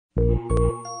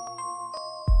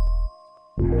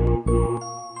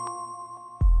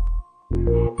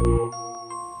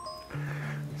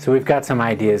So we've got some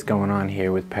ideas going on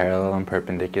here with parallel and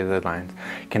perpendicular lines.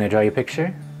 Can I draw you a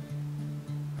picture?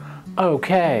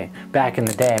 Okay, back in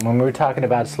the day when we were talking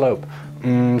about slope.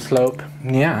 Slope,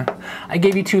 yeah. I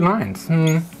gave you two lines,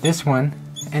 this one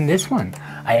and this one.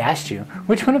 I asked you,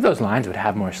 which one of those lines would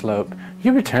have more slope?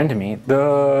 You returned to me,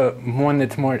 the one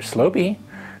that's more slopey.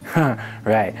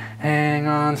 Right, hang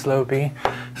on slopey,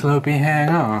 slopey hang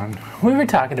on. We were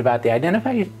talking about the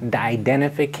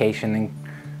identification and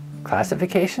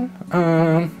classification?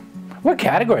 What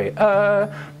category?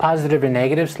 Positive or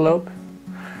negative slope?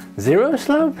 Zero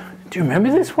slope? Do you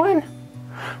remember this one?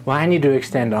 Well, I need to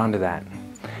extend on to that.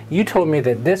 You told me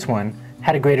that this one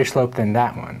had a greater slope than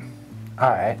that one.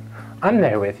 Alright, I'm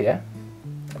there with you.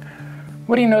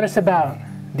 What do you notice about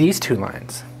these two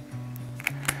lines?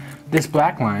 This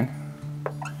black line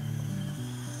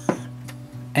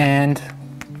and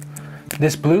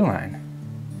this blue line.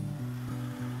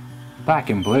 Black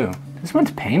and blue. This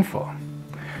one's painful.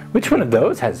 Which one of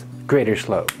those has greater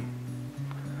slope?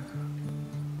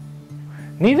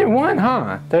 Neither one,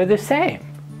 huh? They're the same.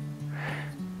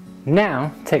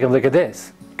 Now, take a look at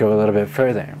this. Go a little bit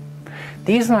further.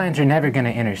 These lines are never going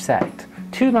to intersect.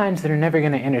 Two lines that are never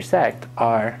going to intersect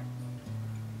are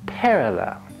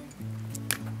parallel.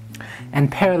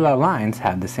 And parallel lines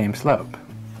have the same slope.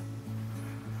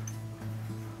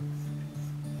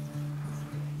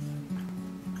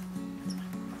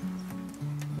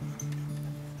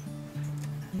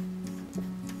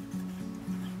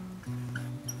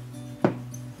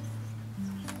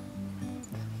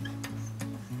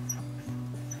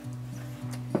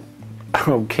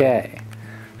 Okay,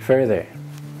 further.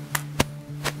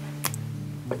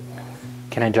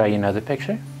 Can I draw you another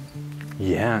picture?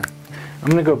 Yeah. I'm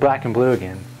going to go black and blue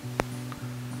again.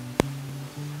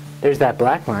 There's that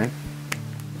black line.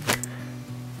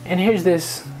 And here's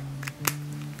this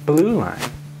blue line.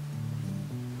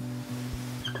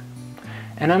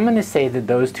 And I'm going to say that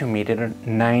those two meet at a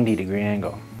 90-degree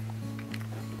angle.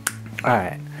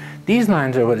 Alright, these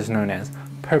lines are what is known as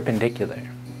perpendicular.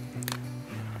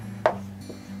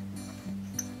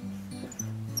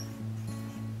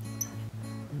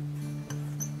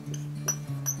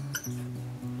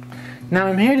 Now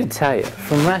I'm here to tell you,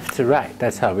 from left to right,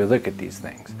 that's how we look at these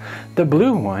things. The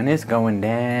blue one is going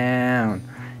down,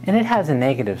 and it has a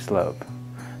negative slope.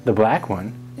 The black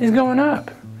one is going up.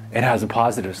 It has a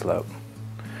positive slope.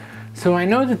 So I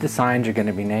know that the signs are going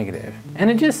to be negative,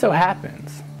 and it just so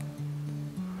happens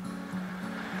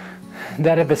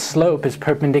that if a slope is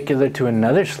perpendicular to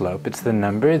another slope, it's the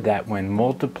number that when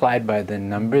multiplied by the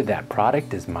number, that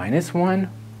product is -1.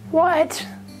 What?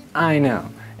 I know.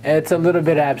 It's a little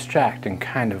bit abstract and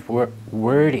kind of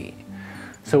wordy.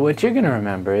 So what you're going to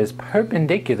remember is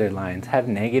perpendicular lines have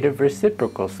negative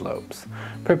reciprocal slopes.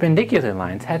 Perpendicular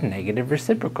lines have negative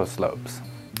reciprocal slopes.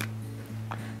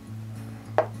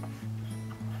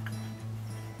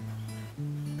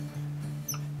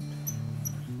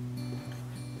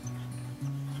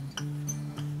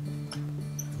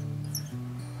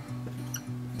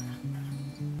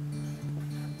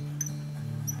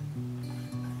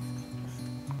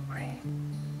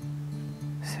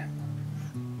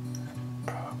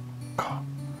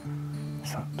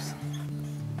 Slopes.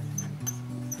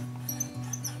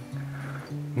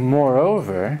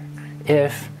 Moreover,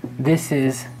 if this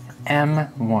is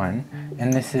M1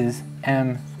 and this is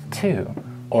M2,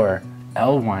 or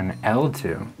L1,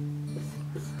 L2,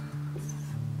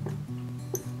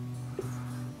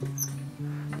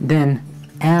 then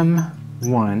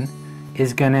M1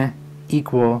 is going to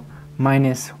equal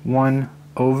 -1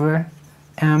 over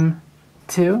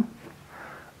M2,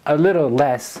 a little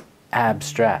less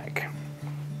abstract.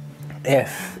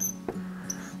 If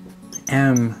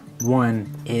M1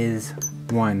 is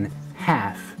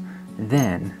 1/2,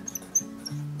 then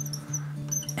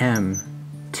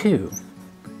M2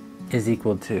 is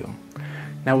equal to.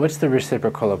 Now what's the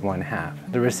reciprocal of 1/2?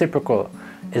 The reciprocal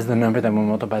is the number that when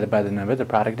multiplied by the number, the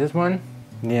product is 1?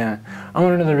 Yeah. I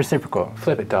want to know the reciprocal.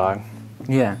 Flip it, dog.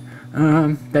 Yeah.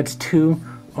 That's 2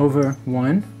 over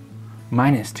 1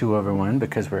 minus 2 over 1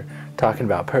 because we're talking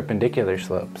about perpendicular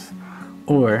slopes,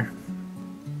 or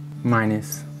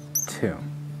 -2.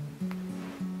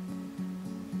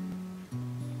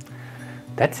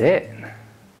 That's it.